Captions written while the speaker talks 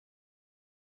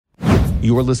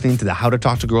You are listening to the How to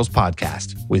Talk to Girls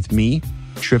podcast with me,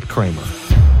 Trip Kramer.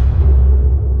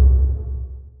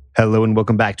 Hello and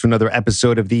welcome back to another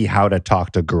episode of the How to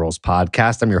Talk to Girls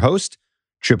podcast. I'm your host,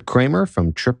 Trip Kramer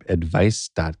from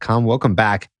tripadvice.com. Welcome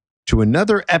back to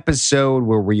another episode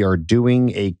where we are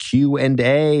doing a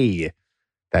Q&A.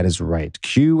 That is right,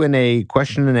 Q&A,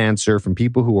 question and answer from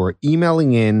people who are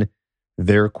emailing in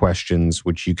their questions,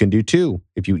 which you can do too.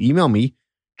 If you email me,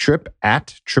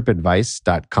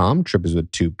 trip@tripadvice.com. Trip is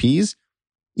with two P's.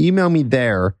 Email me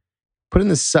there, put in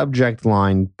the subject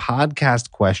line, podcast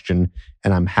question,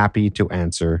 and I'm happy to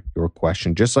answer your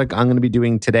question. Just like I'm going to be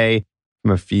doing today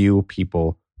from a few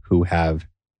people who have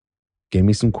gave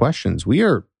me some questions. We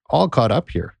are all caught up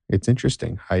here. It's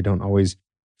interesting. I don't always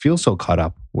feel so caught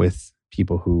up with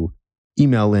people who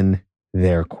email in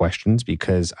their questions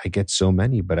because I get so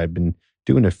many, but I've been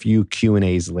doing a few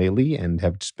Q&As lately and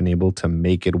have just been able to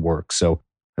make it work. So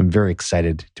I'm very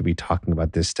excited to be talking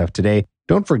about this stuff today.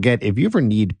 Don't forget, if you ever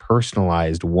need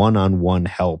personalized one-on-one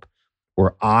help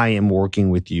where I am working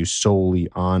with you solely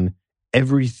on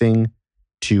everything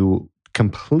to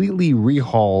completely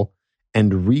rehaul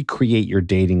and recreate your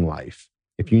dating life,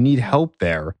 if you need help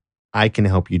there, I can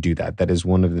help you do that. That is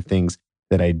one of the things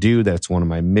that I do. That's one of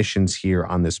my missions here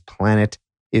on this planet,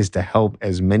 is to help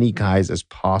as many guys as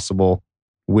possible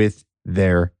with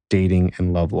their dating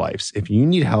and love lives. If you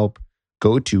need help,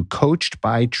 go to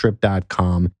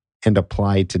coachedbytrip.com and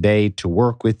apply today to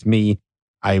work with me.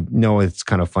 I know it's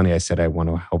kind of funny. I said I want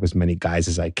to help as many guys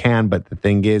as I can, but the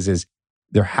thing is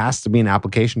there has to be an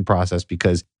application process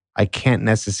because I can't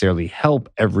necessarily help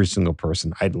every single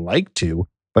person. I'd like to,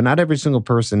 but not every single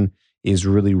person is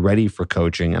really ready for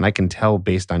coaching. And I can tell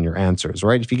based on your answers,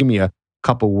 right? If you give me a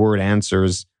couple word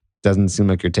answers, doesn't seem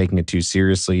like you're taking it too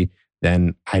seriously,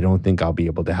 then I don't think I'll be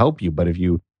able to help you. But if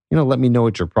you let me know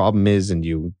what your problem is and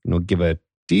you give a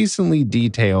decently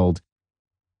detailed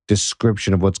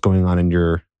description of what's going on in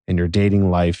your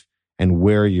dating life and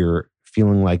where you're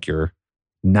feeling like you're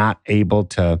not able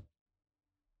to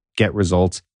get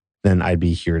results, then I'd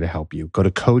be here to help you. Go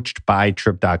to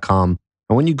coachedbytrip.com.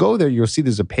 And when you go there, you'll see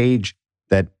there's a page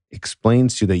that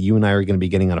explains to you that you and I are going to be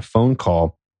getting on a phone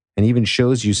call and even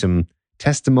shows you some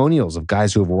testimonials of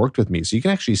guys who have worked with me. So you can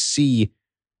actually see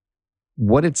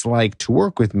what it's like to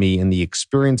work with me and the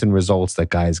experience and results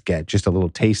that guys get. Just a little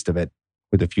taste of it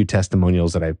with a few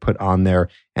testimonials that I put on there,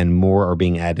 and more are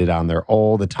being added on there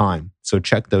all the time. So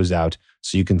check those out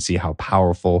so you can see how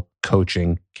powerful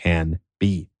coaching can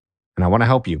be. And I want to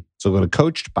help you. So go to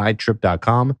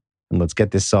coachedbytrip.com and let's get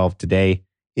this solved today.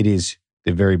 It is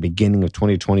the very beginning of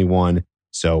 2021.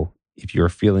 So if you're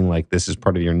feeling like this is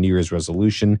part of your New Year's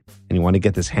resolution and you want to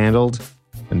get this handled,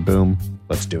 then boom,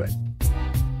 let's do it.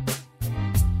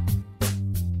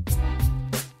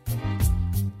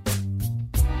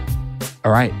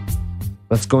 All right,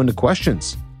 let's go into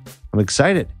questions. I'm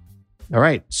excited. All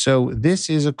right, so this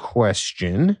is a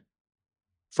question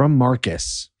from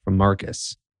Marcus.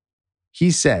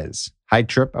 He says, "Hi,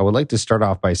 Trip. I would like to start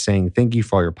off by saying thank you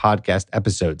for all your podcast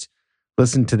episodes.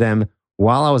 Listen to them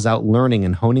while I was out learning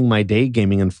and honing my day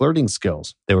gaming and flirting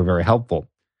skills. They were very helpful.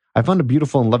 I found a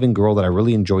beautiful and loving girl that I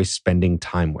really enjoy spending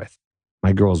time with.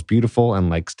 My girl is beautiful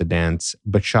and likes to dance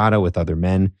bachata with other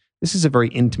men. This is a very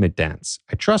intimate dance.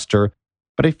 I trust her,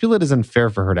 but I feel it is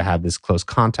unfair for her to have this close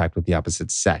contact with the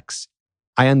opposite sex.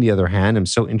 I, on the other hand, am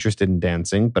so interested in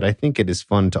dancing, but I think it is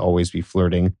fun to always be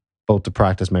flirting, both to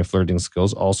practice my flirting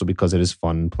skills, also because it is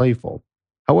fun and playful.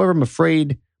 However, I'm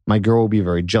afraid my girl will be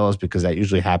very jealous because that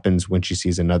usually happens when she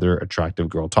sees another attractive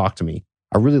girl talk to me.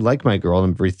 I really like my girl and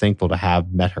I'm very thankful to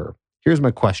have met her. Here's my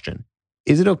question.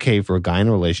 Is it okay for a guy in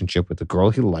a relationship with a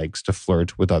girl he likes to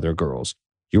flirt with other girls?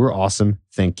 You are awesome.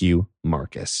 Thank you,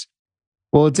 Marcus."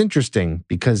 Well, it's interesting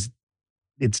because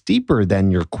it's deeper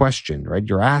than your question, right?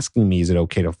 You're asking me, is it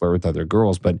okay to flirt with other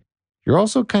girls? But you're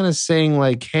also kind of saying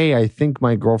like, hey, I think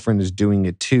my girlfriend is doing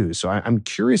it too. So I'm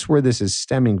curious where this is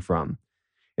stemming from.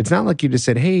 It's not like you just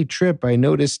said, hey, Trip, I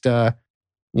noticed,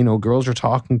 girls are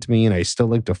talking to me and I still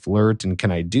like to flirt and can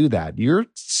I do that? You're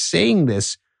saying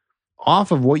this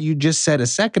off of what you just said a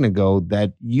second ago,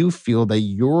 that you feel that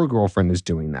your girlfriend is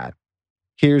doing that.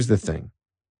 Here's the thing.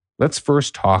 Let's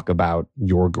first talk about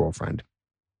your girlfriend.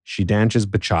 She dances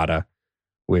bachata,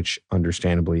 which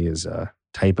understandably is a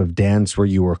type of dance where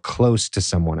you are close to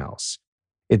someone else.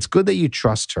 It's good that you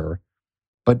trust her,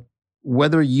 but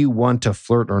whether you want to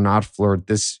flirt or not flirt,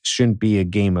 this shouldn't be a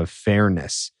game of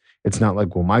fairness. It's not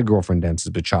like, well, my girlfriend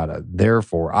dances bachata,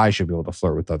 therefore I should be able to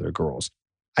flirt with other girls.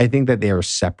 I think that they are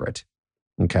separate,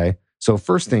 okay? So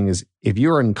first thing is, if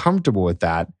you're uncomfortable with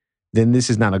that, then this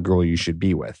is not a girl you should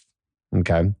be with,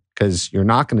 okay? Because you're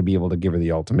not going to be able to give her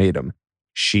the ultimatum.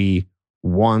 She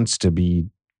wants to be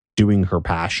doing her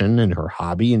passion and her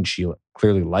hobby, and she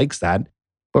clearly likes that.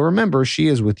 But remember, she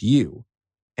is with you,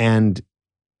 and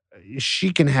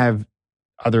she can have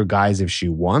other guys if she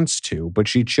wants to, but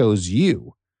she chose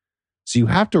you. So you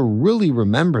have to really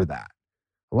remember that.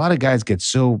 A lot of guys get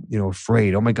so,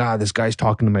 afraid. Oh my God, this guy's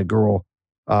talking to my girl.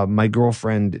 My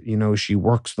girlfriend, she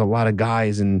works with a lot of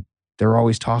guys and they're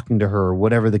always talking to her,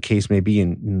 whatever the case may be.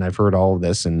 And I've heard all of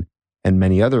this and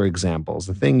many other examples.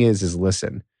 The thing is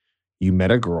listen, you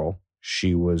met a girl.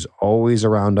 She was always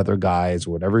around other guys,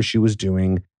 whatever she was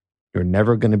doing. You're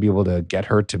never going to be able to get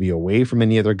her to be away from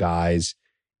any other guys.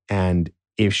 And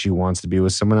if she wants to be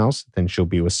with someone else, then she'll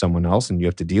be with someone else and you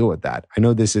have to deal with that. I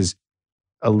know this is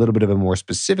a little bit of a more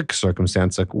specific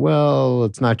circumstance. Like, well,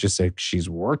 it's not just like she's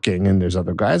working and there's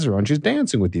other guys around. She's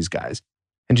dancing with these guys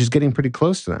and she's getting pretty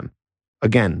close to them.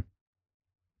 Again,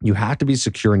 you have to be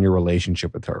secure in your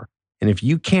relationship with her. And if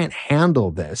you can't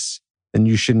handle this, then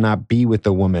you should not be with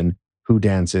a woman who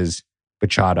dances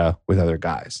bachata with other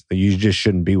guys. You just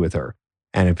shouldn't be with her.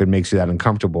 And if it makes you that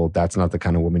uncomfortable, that's not the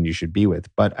kind of woman you should be with.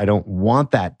 But I don't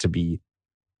want that to be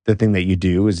the thing that you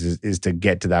do is to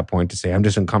get to that point to say, I'm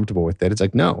just uncomfortable with it. It's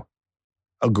like, no,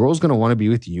 a girl's going to want to be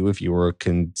with you if you are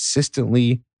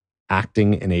consistently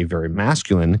acting in a very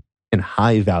masculine and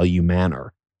high value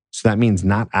manner. So that means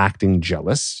not acting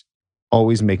jealous,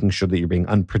 always making sure that you're being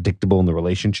unpredictable in the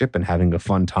relationship and having a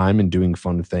fun time and doing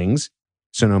fun things.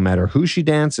 So no matter who she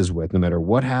dances with, no matter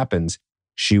what happens,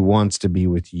 she wants to be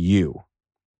with you.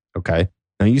 Okay.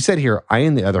 Now you said here, I,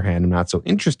 on the other hand, am not so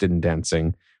interested in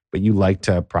dancing, but you like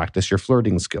to practice your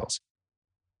flirting skills.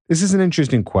 This is an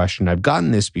interesting question. I've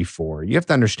gotten this before. You have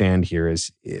to understand here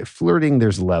is flirting,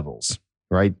 there's levels,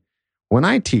 right? When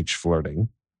I teach flirting,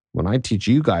 when I teach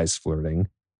you guys flirting,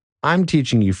 I'm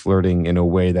teaching you flirting in a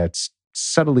way that's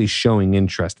subtly showing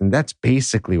interest. And that's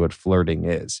basically what flirting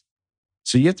is.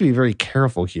 So you have to be very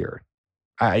careful here.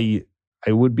 I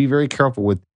would be very careful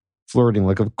with flirting.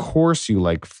 Like, of course you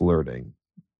like flirting.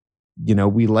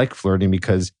 We like flirting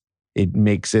because it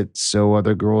makes it so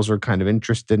other girls are kind of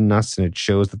interested in us and it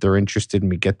shows that they're interested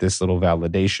and we get this little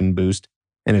validation boost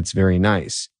and it's very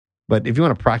nice. But if you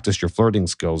want to practice your flirting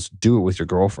skills, do it with your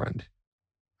girlfriend.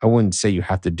 I wouldn't say you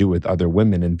have to do it with other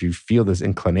women. And if you feel this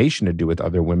inclination to do it with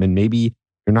other women, maybe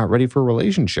you're not ready for a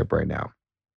relationship right now.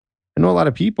 I know a lot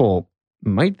of people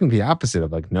might think the opposite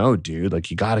of like, no, dude,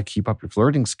 like you got to keep up your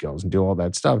flirting skills and do all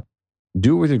that stuff.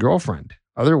 Do it with your girlfriend.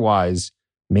 Otherwise,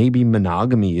 maybe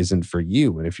monogamy isn't for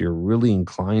you. And if you're really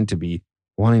inclined to be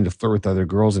wanting to flirt with other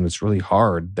girls and it's really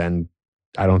hard, then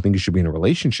I don't think you should be in a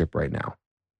relationship right now,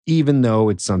 even though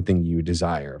it's something you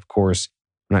desire. Of course,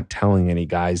 I'm not telling any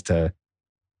guys to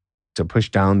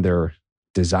push down their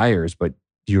desires, but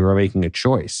you're making a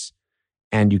choice.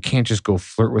 And you can't just go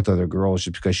flirt with other girls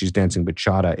just because she's dancing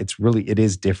bachata. It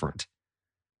is different.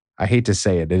 I hate to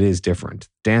say it is different.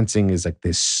 Dancing is like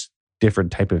this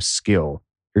different type of skill.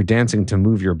 You're dancing to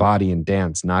move your body and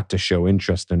dance, not to show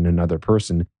interest in another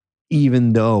person,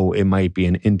 even though it might be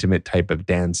an intimate type of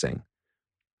dancing.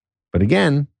 But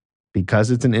again,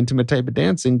 because it's an intimate type of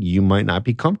dancing, you might not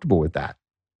be comfortable with that.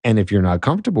 And if you're not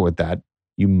comfortable with that,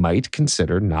 you might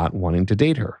consider not wanting to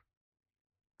date her.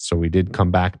 So we did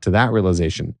come back to that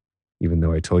realization, even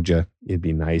though I told you it'd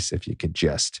be nice if you could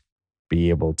just be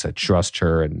able to trust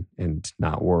her and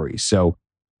not worry. So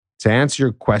to answer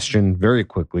your question very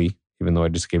quickly, even though I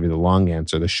just gave you the long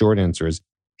answer, the short answer is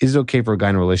it okay for a guy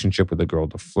in a relationship with a girl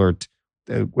to flirt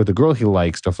with a girl he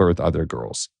likes to flirt with other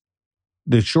girls?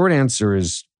 The short answer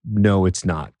is no, it's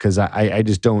not, because I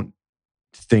just don't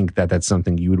think that that's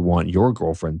something you would want your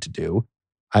girlfriend to do.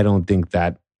 I don't think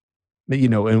that,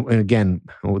 and again,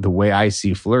 the way I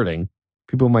see flirting,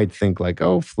 people might think like,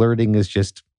 oh, flirting is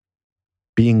just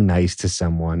being nice to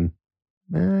someone.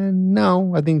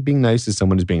 No, I think being nice to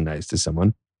someone is being nice to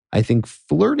someone. I think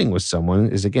flirting with someone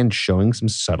is, again, showing some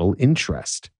subtle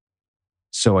interest.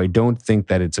 So I don't think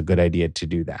that it's a good idea to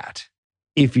do that.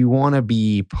 If you want to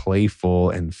be playful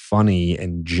and funny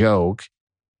and joke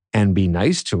and be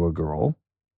nice to a girl,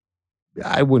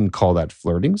 I wouldn't call that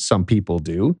flirting. Some people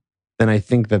do. Then I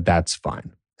think that that's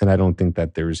fine. And I don't think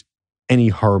that there's any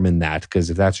harm in that, because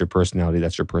if that's your personality,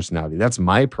 that's your personality. That's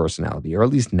my personality, or at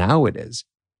least now it is.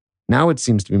 Now it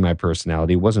seems to be my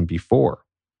personality. It wasn't before.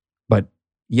 But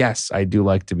yes, I do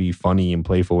like to be funny and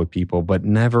playful with people, but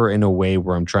never in a way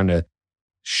where I'm trying to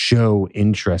show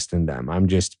interest in them. I'm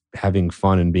just having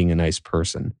fun and being a nice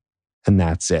person. And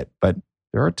that's it. But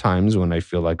there are times when I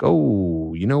feel like,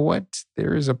 oh, you know what?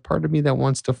 There is a part of me that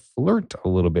wants to flirt a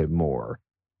little bit more.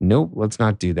 Nope, let's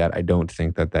not do that. I don't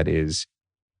think that that is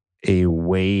a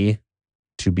way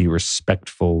to be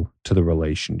respectful to the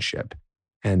relationship.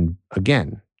 And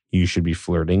again, you should be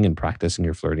flirting and practicing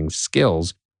your flirting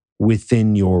skills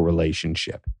within your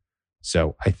relationship.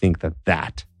 So I think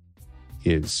that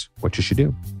is what you should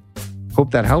do.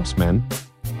 Hope that helps, man.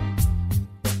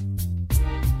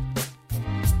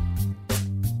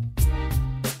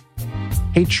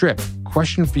 Hey, Trip,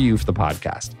 question for you for the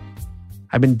podcast.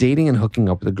 I've been dating and hooking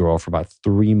up with a girl for about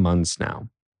 3 months now.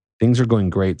 Things are going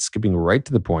great, skipping right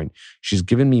to the point. She's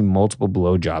given me multiple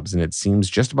blowjobs, and it seems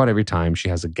just about every time she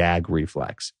has a gag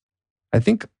reflex. I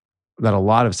think that a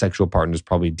lot of sexual partners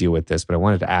probably deal with this, but I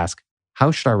wanted to ask,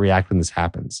 how should I react when this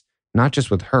happens? Not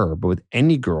just with her, but with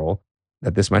any girl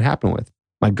that this might happen with.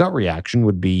 My gut reaction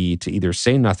would be to either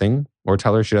say nothing or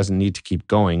tell her she doesn't need to keep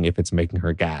going if it's making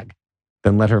her gag.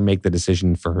 Then let her make the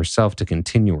decision for herself to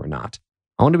continue or not.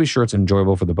 I want to be sure it's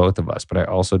enjoyable for the both of us, but I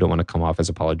also don't want to come off as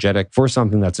apologetic for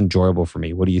something that's enjoyable for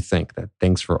me. What do you think?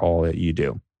 Thanks for all that you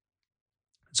do.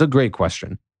 It's a great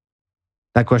question.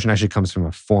 That question actually comes from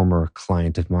a former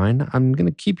client of mine. I'm going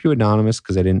to keep you anonymous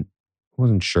because I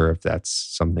wasn't sure if that's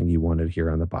something you wanted here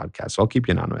on the podcast. So I'll keep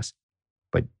you anonymous.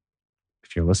 But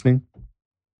if you're listening,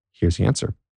 here's the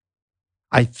answer.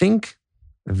 I think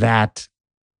that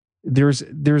there's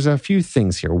a few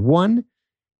things here. One,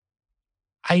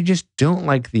 I just don't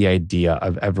like the idea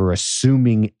of ever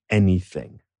assuming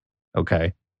anything.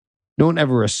 Okay? Don't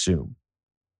ever assume.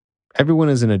 Everyone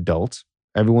is an adult.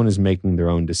 Everyone is making their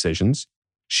own decisions.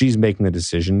 She's making the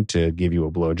decision to give you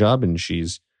a blowjob, and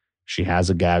she has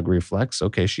a gag reflex.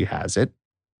 Okay, she has it.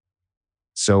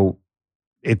 So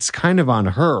it's kind of on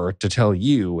her to tell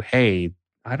you, hey,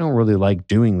 I don't really like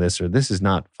doing this, or this is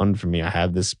not fun for me. I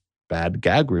have this bad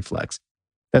gag reflex.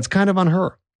 That's kind of on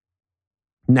her.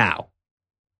 Now,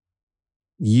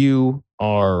 you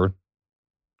are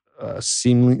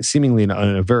seemingly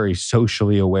a very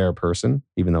socially aware person,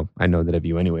 even though I know that of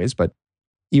you anyways. But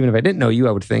even if I didn't know you,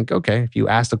 I would think, okay, if you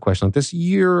asked a question like this,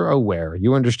 you're aware.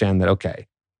 You understand that, okay,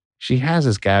 she has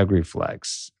this gag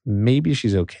reflex. Maybe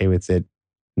she's okay with it.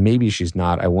 Maybe she's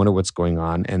not. I wonder what's going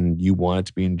on. And you want it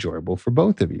to be enjoyable for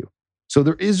both of you. So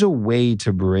there is a way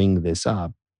to bring this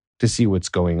up to see what's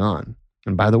going on.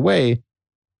 And by the way,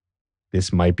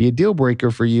 this might be a deal breaker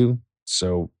for you.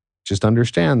 So just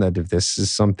understand that if this is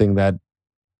something that,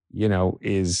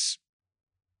 is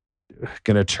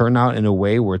going to turn out in a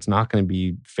way where it's not going to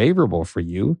be favorable for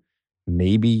you,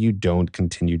 maybe you don't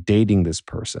continue dating this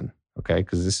person. Okay.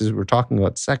 Because we're talking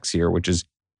about sex here, which is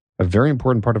a very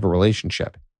important part of a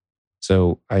relationship.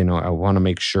 So I want to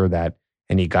make sure that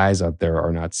any guys out there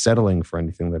are not settling for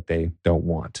anything that they don't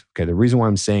want. Okay. The reason why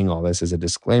I'm saying all this as a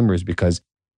disclaimer is because,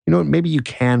 maybe you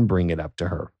can bring it up to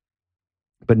her,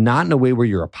 but not in a way where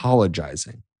you're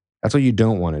apologizing. That's what you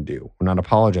don't want to do. We're not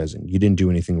apologizing. You didn't do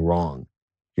anything wrong.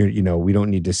 We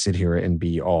don't need to sit here and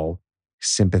be all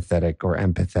sympathetic or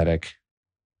empathetic.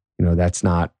 That's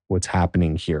not what's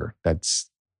happening here. That's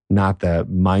not the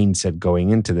mindset going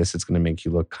into this. It's going to make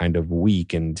you look kind of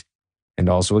weak. And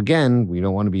also, again, we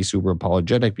don't want to be super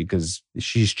apologetic because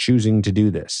she's choosing to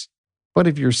do this. But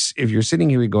if you're sitting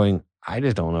here going, I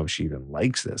just don't know if she even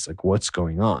likes this. Like, what's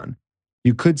going on?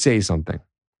 You could say something.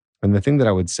 And the thing that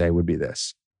I would say would be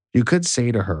this. You could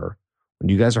say to her, when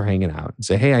you guys are hanging out, and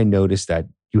say, hey, I noticed that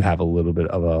you have a little bit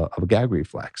of a gag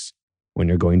reflex when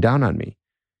you're going down on me.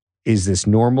 Is this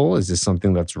normal? Is this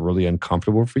something that's really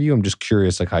uncomfortable for you? I'm just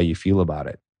curious, how you feel about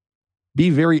it.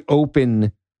 Be very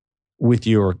open with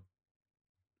your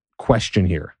question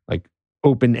here,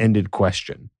 open-ended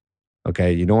question.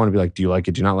 Okay. You don't want to be like, do you like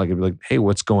it? Do you not like it? Be like, hey,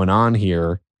 what's going on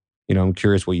here? I'm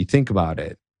curious what you think about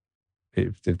it.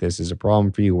 If this is a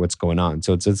problem for you, what's going on?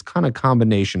 So it's kind of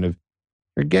combination of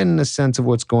you're getting a sense of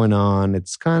what's going on.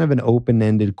 It's kind of an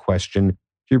open-ended question.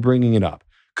 You're bringing it up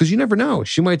because you never know.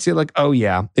 She might say oh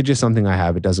yeah, it's just something I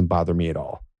have. It doesn't bother me at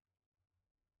all.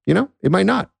 It might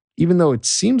not, even though it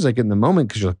seems like in the moment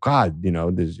because you're like, God,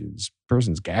 this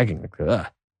person's gagging. Ugh,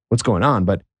 what's going on?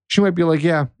 But she might be like,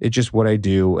 yeah, it's just what I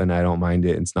do and I don't mind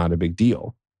it. It's not a big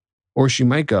deal. Or she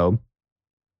might go,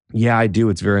 yeah, I do.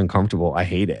 It's very uncomfortable. I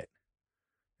hate it.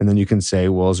 And then you can say,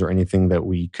 well, is there anything that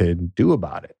we could do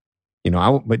about it?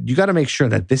 But you got to make sure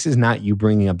that this is not you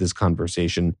bringing up this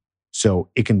conversation so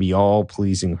it can be all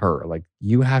pleasing her.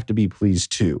 You have to be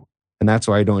pleased too. And that's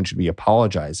why I don't should be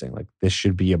apologizing. This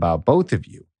should be about both of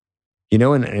you.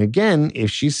 And again,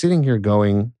 if she's sitting here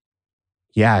going,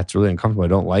 yeah, it's really uncomfortable. I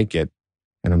don't like it.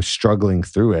 And I'm struggling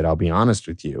through it. I'll be honest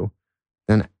with you.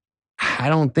 Then I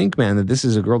don't think, man, that this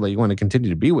is a girl that you want to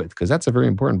continue to be with because that's a very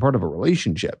important part of a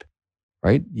relationship,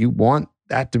 right? You want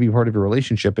that to be part of your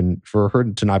relationship and for her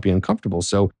to not be uncomfortable.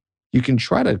 So you can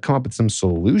try to come up with some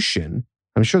solution.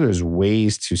 I'm sure there's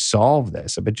ways to solve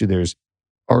this. I bet you there's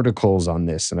articles on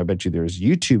this, and I bet you there's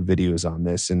YouTube videos on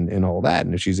this and all that.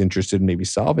 And if she's interested in maybe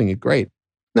solving it, great.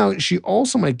 Now, she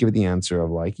also might give the answer of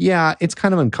like, yeah, it's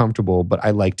kind of uncomfortable, but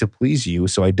I like to please you,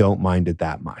 so I don't mind it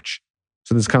that much.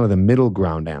 So there's kind of the middle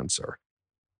ground answer.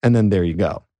 And then there you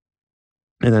go.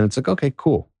 And then it's like, okay,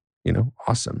 cool.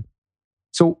 Awesome.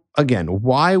 So again,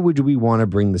 why would we want to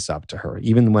bring this up to her?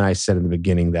 Even when I said in the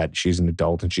beginning that she's an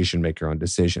adult and she should make her own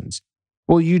decisions.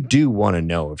 Well, you do want to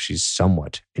know if she's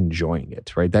somewhat enjoying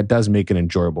it, right? That does make it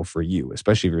enjoyable for you,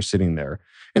 especially if you're sitting there.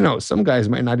 Some guys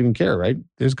might not even care, right?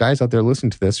 There's guys out there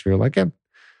listening to this where you're like, I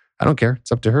don't care.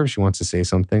 It's up to her if she wants to say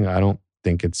something. I don't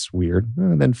think it's weird.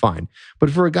 Then fine.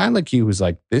 But for a guy like you who's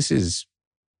like, this is,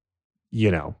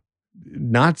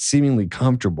 not seemingly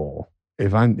comfortable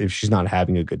if she's not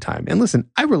having a good time. And listen,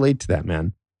 I relate to that,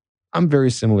 man. I'm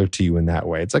very similar to you in that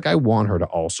way. It's like I want her to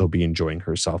also be enjoying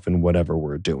herself in whatever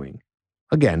we're doing.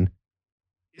 Again,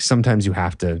 sometimes you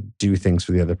have to do things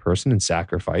for the other person and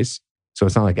sacrifice. So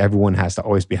it's not like everyone has to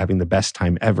always be having the best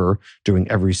time ever doing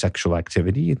every sexual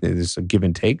activity. There's a give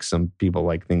and take. Some people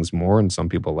like things more and some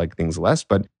people like things less.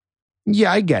 But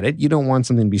yeah, I get it. You don't want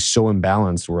something to be so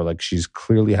imbalanced where like she's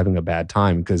clearly having a bad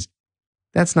time, because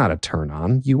that's not a turn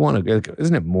on.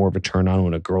 Isn't it more of a turn on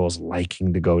when a girl is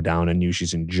liking to go down on you?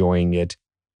 She's enjoying it.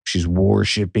 She's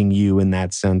worshiping you in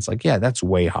that sense. Like, yeah, that's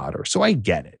way hotter. So I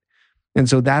get it. And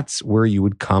so that's where you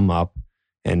would come up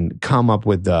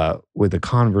with a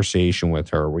conversation with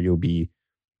her where you'll be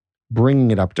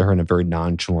bringing it up to her in a very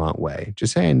nonchalant way.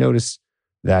 Just say, I notice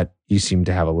that you seem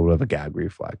to have a little bit of a gag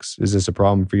reflex. Is this a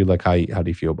problem for you? Like, how do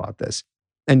you feel about this?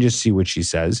 And just see what she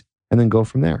says and then go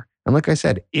from there. And like I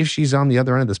said, if she's on the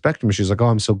other end of the spectrum, she's like, oh,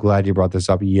 I'm so glad you brought this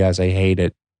up. Yes, I hate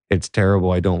it. It's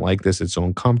terrible. I don't like this. It's so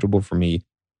uncomfortable for me.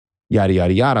 Yada,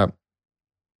 yada, yada.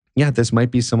 Yeah, this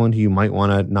might be someone who you might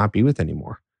want to not be with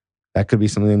anymore. That could be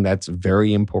something that's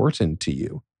very important to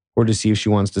you, or to see if she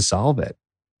wants to solve it.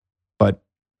 But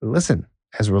listen,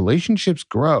 as relationships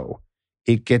grow,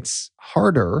 it gets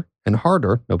harder and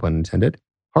harder, no pun intended,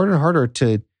 harder and harder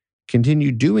to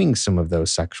continue doing some of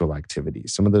those sexual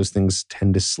activities. Some of those things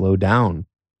tend to slow down.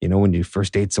 When you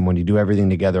first date someone, you do everything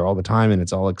together all the time and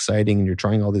it's all exciting and you're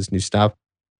trying all this new stuff.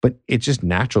 But it's just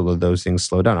natural that those things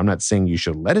slow down. I'm not saying you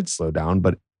should let it slow down,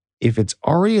 but if it's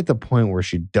already at the point where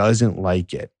she doesn't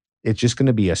like it, it's just going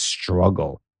to be a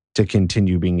struggle to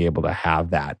continue being able to have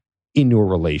that in your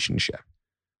relationship.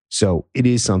 So it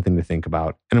is something to think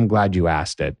about. And I'm glad you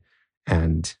asked it.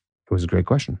 And it was a great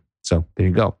question. So there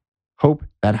you go. Hope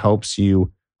that helps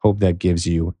you. Hope that gives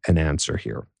you an answer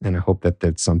here. And I hope that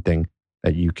that's something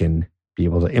that you can be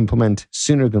able to implement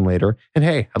sooner than later. And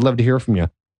hey, I'd love to hear from you.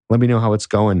 Let me know how it's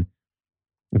going.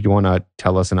 If you want to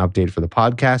tell us an update for the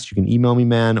podcast, you can email me,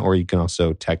 man, or you can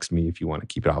also text me if you want to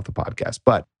keep it off the podcast.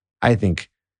 But I think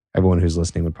everyone who's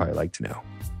listening would probably like to know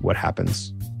what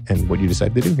happens and what you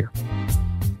decide to do here.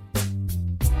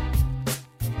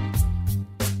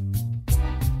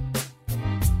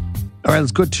 All right,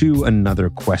 let's go to another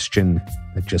question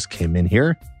that just came in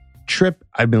here. Trip,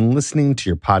 I've been listening to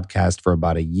your podcast for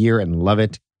about a year and love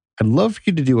it. I'd love for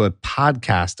you to do a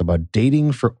podcast about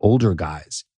dating for older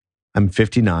guys. I'm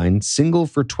 59, single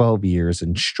for 12 years,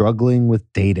 and struggling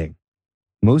with dating.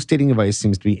 Most dating advice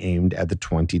seems to be aimed at the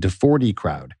 20 to 40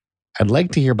 crowd. I'd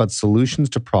like to hear about solutions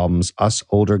to problems us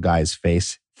older guys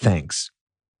face. Thanks.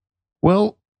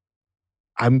 Well,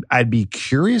 I'd be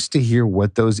curious to hear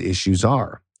what those issues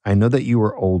are. I know that you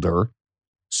are older,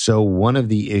 so one of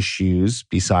the issues,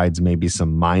 besides maybe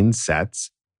some mindsets,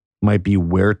 might be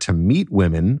where to meet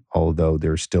women, although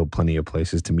there's still plenty of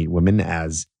places to meet women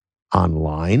as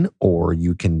online, or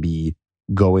you can be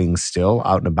going still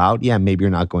out and about. Yeah, maybe you're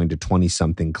not going to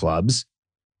 20-something clubs.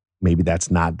 Maybe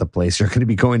that's not the place you're going to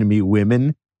be going to meet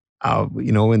women,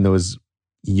 in those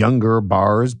younger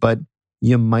bars, but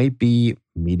you might be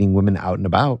meeting women out and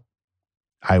about.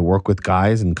 I work with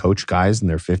guys and coach guys in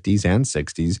their 50s and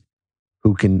 60s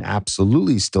who can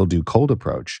absolutely still do cold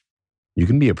approach. You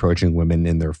can be approaching women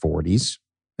in their 40s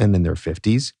and in their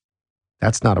 50s.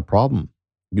 That's not a problem.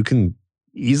 You can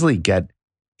easily get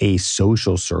a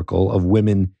social circle of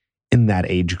women in that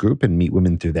age group and meet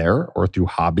women through there or through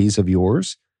hobbies of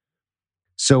yours.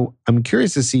 So I'm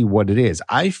curious to see what it is.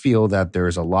 I feel that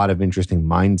there's a lot of interesting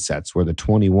mindsets where the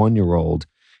 21-year-old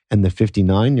and the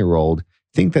 59-year-old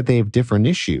think that they have different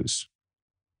issues,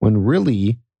 when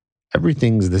really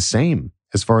everything's the same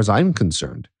as far as I'm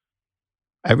concerned.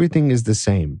 Everything is the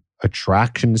same.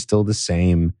 Attraction is still the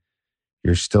same.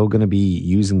 You're still going to be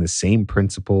using the same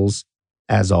principles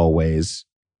as always.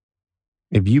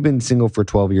 If you've been single for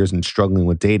 12 years and struggling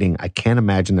with dating, I can't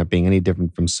imagine that being any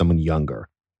different from someone younger.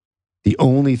 The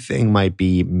only thing might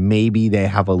be maybe they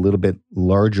have a little bit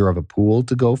larger of a pool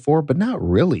to go for, but not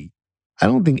really. I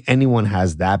don't think anyone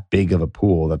has that big of a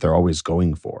pool that they're always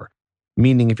going for.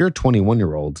 Meaning, if you're a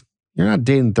 21-year-old, you're not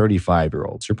dating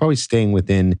 35-year-olds. You're probably staying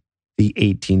within the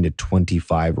 18 to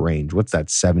 25 range. What's that,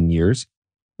 7 years?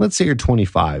 Let's say you're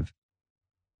 25.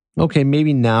 Okay,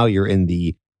 maybe now you're in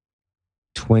the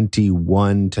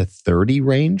 21 to 30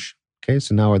 range. Okay,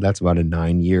 so now that's about a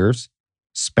 9 years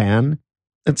span.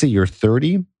 Let's say you're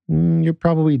 30, you're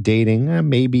probably dating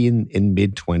maybe in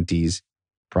mid 20s,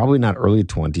 probably not early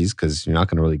 20s because you're not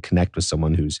going to really connect with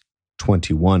someone who's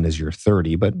 21 as you're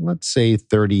 30. But let's say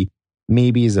 30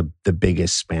 maybe is the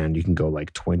biggest span. You can go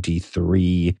like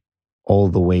 23 all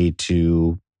the way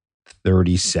to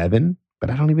 37. But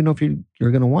I don't even know if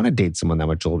you're going to want to date someone that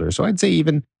much older. So I'd say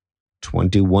even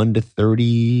 21 to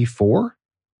 34.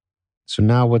 So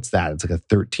now what's that? It's like a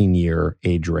 13-year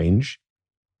age range.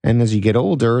 And as you get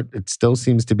older, it still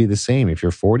seems to be the same. If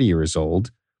you're 40 years old,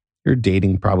 you're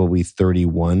dating probably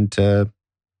 31 to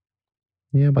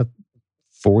about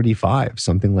 45,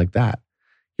 something like that.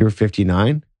 You're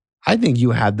 59. I think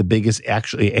you had the biggest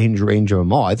actually age range of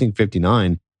them all. I think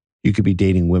 59, you could be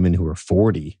dating women who are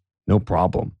 40, no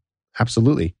problem.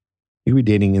 Absolutely. You could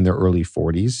be dating in their early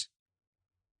 40s,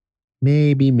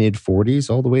 maybe mid 40s,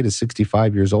 all the way to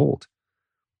 65 years old.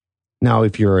 Now,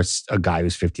 if you're a guy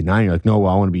who's 59, you're like, no,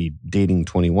 well, I want to be dating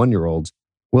 21-year-olds.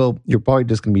 Well, you're probably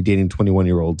just going to be dating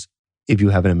 21-year-olds if you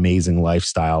have an amazing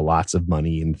lifestyle, lots of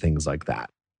money and things like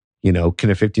that. You know, can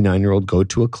a 59-year-old go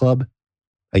to a club,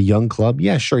 a young club?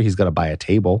 Yeah, sure. He's got to buy a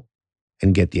table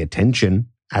and get the attention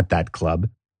at that club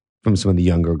from some of the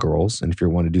younger girls. And if you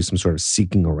want to do some sort of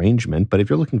seeking arrangement, but if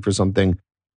you're looking for something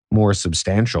more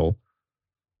substantial,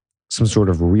 some sort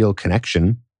of real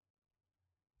connection,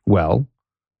 well,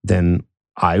 then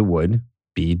I would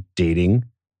be dating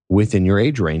within your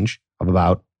age range of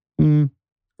about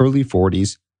early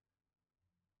 40s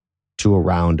to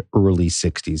around early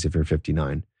 60s if you're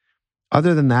 59.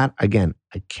 Other than that, again,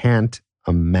 I can't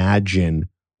imagine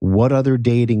what other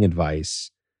dating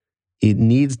advice. It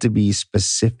needs to be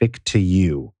specific to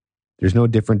you. There's no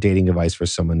different dating advice for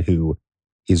someone who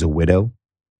is a widow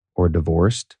or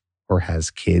divorced or has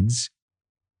kids.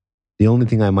 The only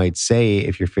thing I might say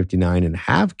if you're 59 and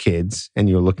have kids and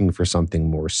you're looking for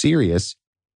something more serious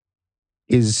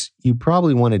is you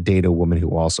probably want to date a woman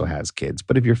who also has kids.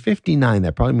 But if you're 59,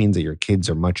 that probably means that your kids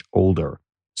are much older.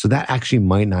 So that actually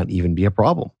might not even be a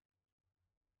problem.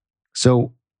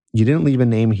 So you didn't leave a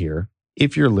name here.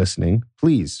 If you're listening,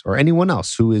 please, or anyone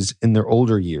else who is in their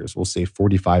older years, we'll say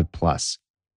 45 plus.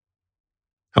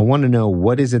 I want to know,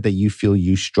 what is it that you feel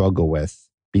you struggle with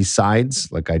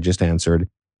besides, like I just answered,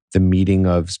 the meeting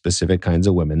of specific kinds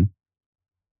of women?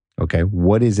 Okay,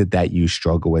 what is it that you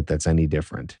struggle with that's any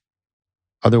different?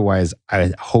 Otherwise,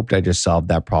 I hoped I just solved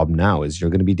that problem now, is you're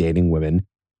going to be dating women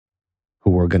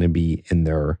who are going to be in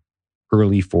their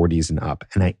early 40s and up.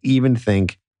 And I even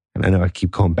think, and I know I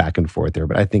keep going back and forth there,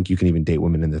 but I think you can even date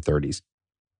women in their 30s.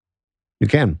 You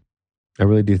can. I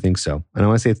really do think so. And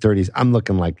when I say 30s, I'm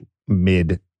looking like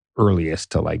mid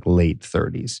earliest to like late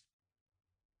 30s.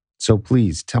 So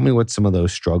please tell me what some of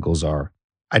those struggles are.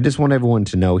 I just want everyone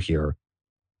to know here,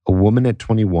 a woman at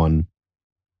 21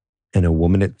 and a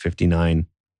woman at 59,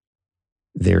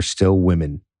 they're still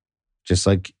women. Just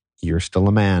like you're still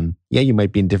a man. Yeah, you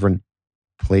might be in different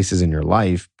places in your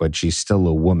life, but she's still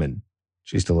a woman.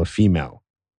 She's still a female.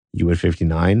 You at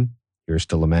 59, you're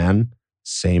still a man.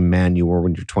 Same man you were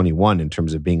when you're 21 in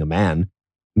terms of being a man.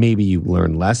 Maybe you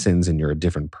learn lessons and you're a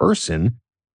different person,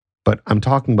 but I'm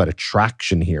talking about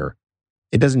attraction here.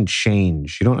 It doesn't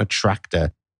change. You don't attract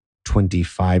a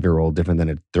 25-year-old different than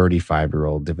a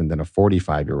 35-year-old, different than a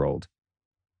 45-year-old.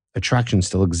 Attraction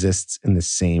still exists in the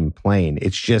same plane.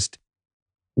 It's just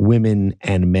women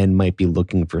and men might be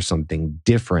looking for something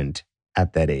different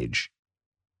at that age.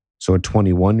 So a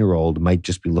 21-year-old might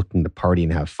just be looking to party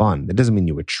and have fun. That doesn't mean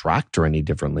you attract her any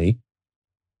differently,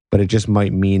 but it just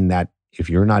might mean that if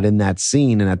you're not in that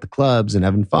scene and at the clubs and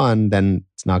having fun, then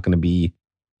it's not going to be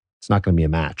a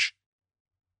match.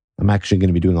 I'm actually going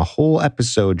to be doing a whole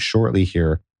episode shortly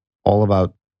here all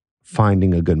about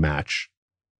finding a good match.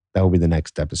 That will be the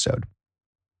next episode.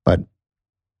 But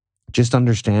just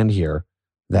understand here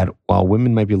that while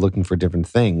women might be looking for different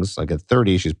things, like at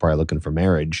 30, she's probably looking for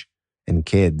marriage and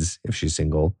kids if she's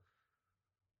single,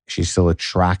 she's still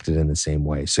attracted in the same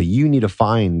way. So you need to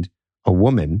find a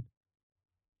woman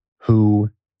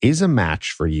who is a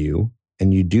match for you,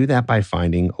 and you do that by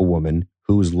finding a woman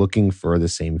who is looking for the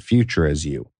same future as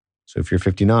you. So if you're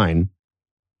 59,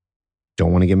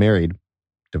 don't want to get married,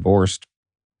 divorced,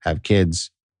 have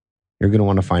kids, You're going to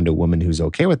want to find a woman who's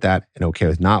okay with that and okay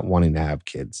with not wanting to have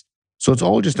kids. So it's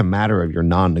all just a matter of your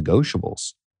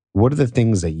non-negotiables. What are the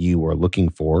things that you are looking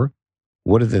for?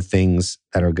 What are the things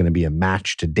that are going to be a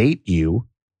match to date you?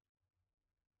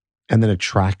 And then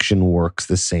attraction works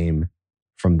the same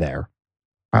from there.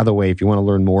 By the way, if you want to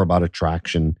learn more about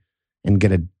attraction and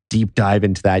get a deep dive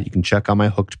into that, you can check out my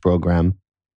Hooked program,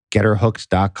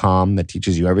 getherhooked.com, that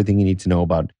teaches you everything you need to know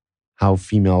about how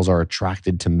females are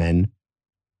attracted to men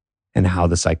and how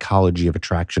the psychology of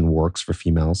attraction works for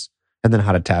females, and then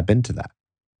how to tap into that.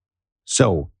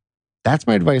 So that's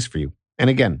my advice for you. And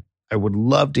again, I would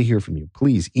love to hear from you.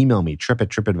 Please email me,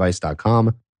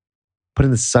 trip@tripadvice.com. Put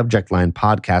in the subject line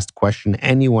podcast question.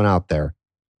 Anyone out there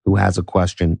who has a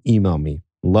question, email me.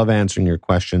 Love answering your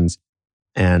questions.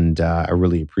 And I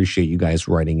really appreciate you guys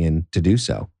writing in to do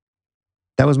so.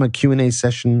 That was my Q&A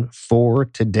session for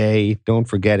today. Don't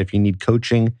forget, if you need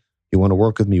coaching, you want to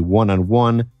work with me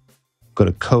one-on-one, go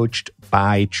to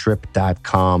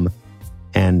coachedbytrip.com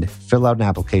and fill out an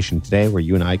application today where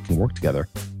you and I can work together.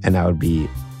 And I would be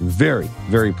very,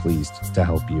 very pleased to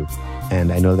help you.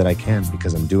 And I know that I can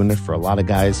because I'm doing it for a lot of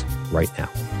guys right now.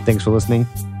 Thanks for listening.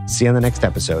 See you on the next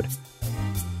episode.